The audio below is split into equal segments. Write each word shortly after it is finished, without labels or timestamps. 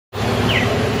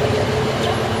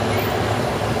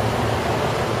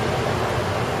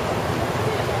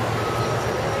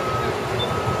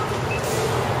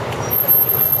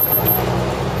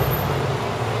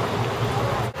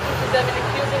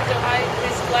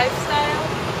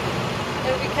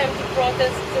came to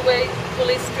protest the way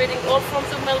police treating all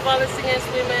forms of male violence against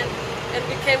women, and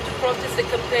we came to protest the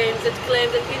campaigns that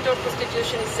claim that indoor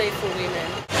prostitution is safe for women.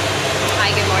 Hi,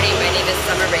 good morning. My name is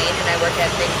Summer Rain and I work at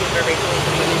Vancouver Rape Relief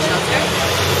and Women's Shelter.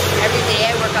 Every day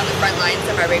I work on the front lines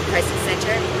of our rape crisis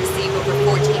center. We receive over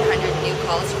 1,400 new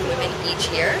calls from women each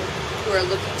year who are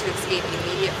looking to escape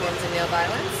immediate forms of male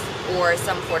violence or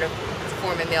some form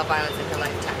of male violence in their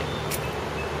lifetime.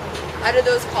 Out of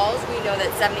those calls, we know that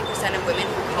 70% of women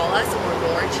who call us or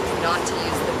warn choose not to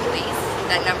use the police.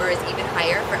 That number is even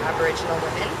higher for Aboriginal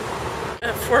women.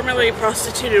 Formerly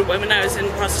prostituted women. I was in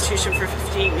prostitution for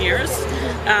 15 years.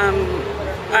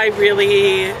 I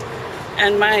really,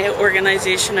 and my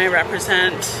organization I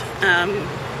represent,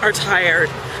 are tired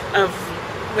of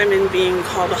women being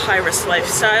called a high-risk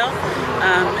lifestyle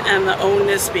and the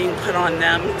onus being put on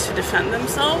them to defend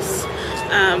themselves.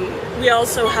 We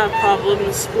also have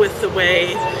problems with the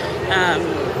way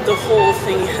the whole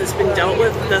thing has been dealt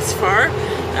with thus far.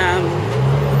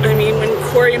 I mean, when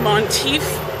Corey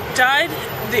Monteith died,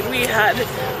 we had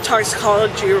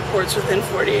toxicology reports within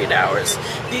 48 hours.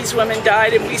 These women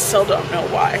died and we still don't know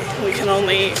why. We can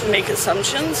only make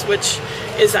assumptions, which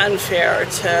is unfair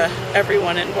to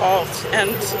everyone involved.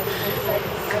 And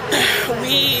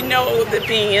we know that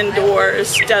being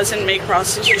indoors doesn't make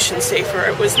prostitution safer.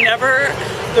 It was never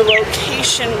the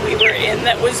location we were in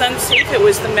that was unsafe. It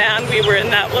was the man we were in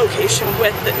that location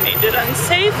with that made it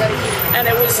unsafe. And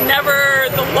it was never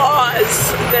the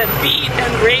laws that beat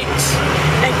and raped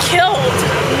and killed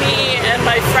me and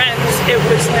my friends. It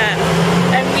was men.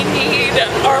 And we need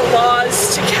our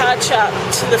laws to catch up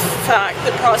to the fact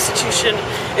that prostitution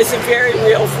is a very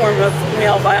real form of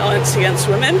male violence against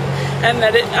women, and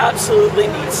that it absolutely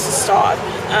needs to stop.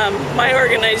 My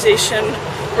organization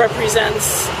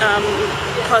represents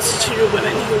prostituted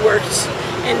women who worked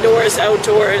indoors,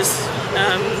 outdoors,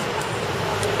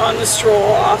 on the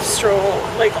stroll, off stroll,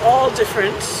 like all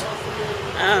different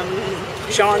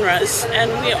genres,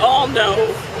 and we all know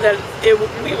that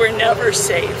we were never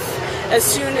safe. As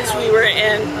soon as we were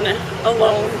in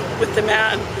alone with the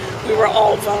man, we were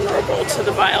all vulnerable to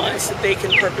the violence that they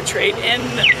can perpetrate in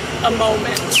a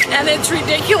moment. And it's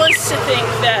ridiculous to think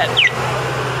that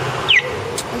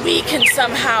we can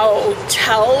somehow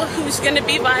tell who's going to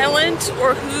be violent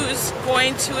or who's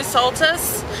going to assault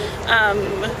us.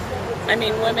 I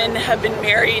mean, women have been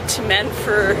married to men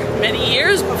for many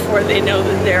years before they know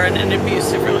that they're in an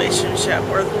abusive relationship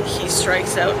or he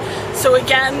strikes out. So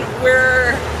again,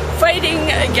 we're fighting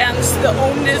against the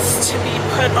onus to be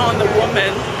put on the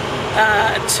woman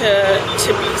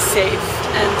to be safe,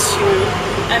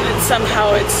 and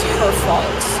somehow it's her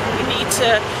fault. We need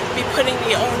to be putting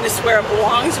the onus where it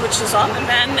belongs, which is on the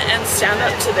men, and stand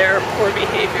up to their poor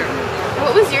behavior.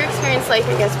 What was your experience like,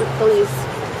 I guess, with police?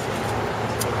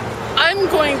 I'm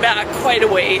going back quite a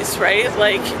ways, right?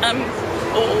 Like, I'm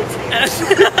old.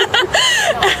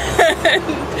 And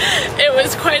it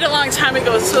was quite a long time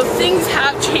ago, so things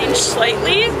have changed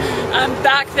slightly.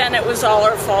 Back then it was all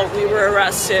our fault. We were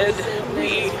arrested.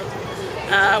 We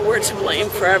were to blame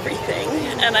for everything.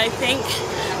 And I think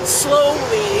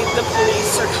slowly the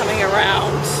police are coming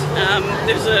around.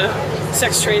 There's a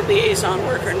sex trade liaison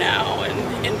worker now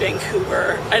in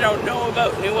Vancouver. I don't know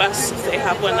about New West if they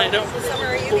have one. I don't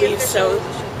believe so.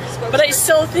 But I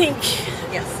still think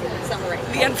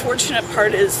the unfortunate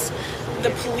part is the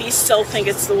police still think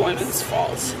it's the women's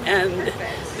fault, and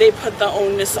they put the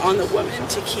onus on the women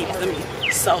to keep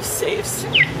themselves safe,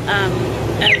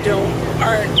 and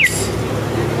aren't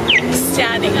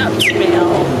standing up to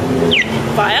male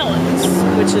violence,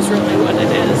 which is really what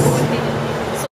it is.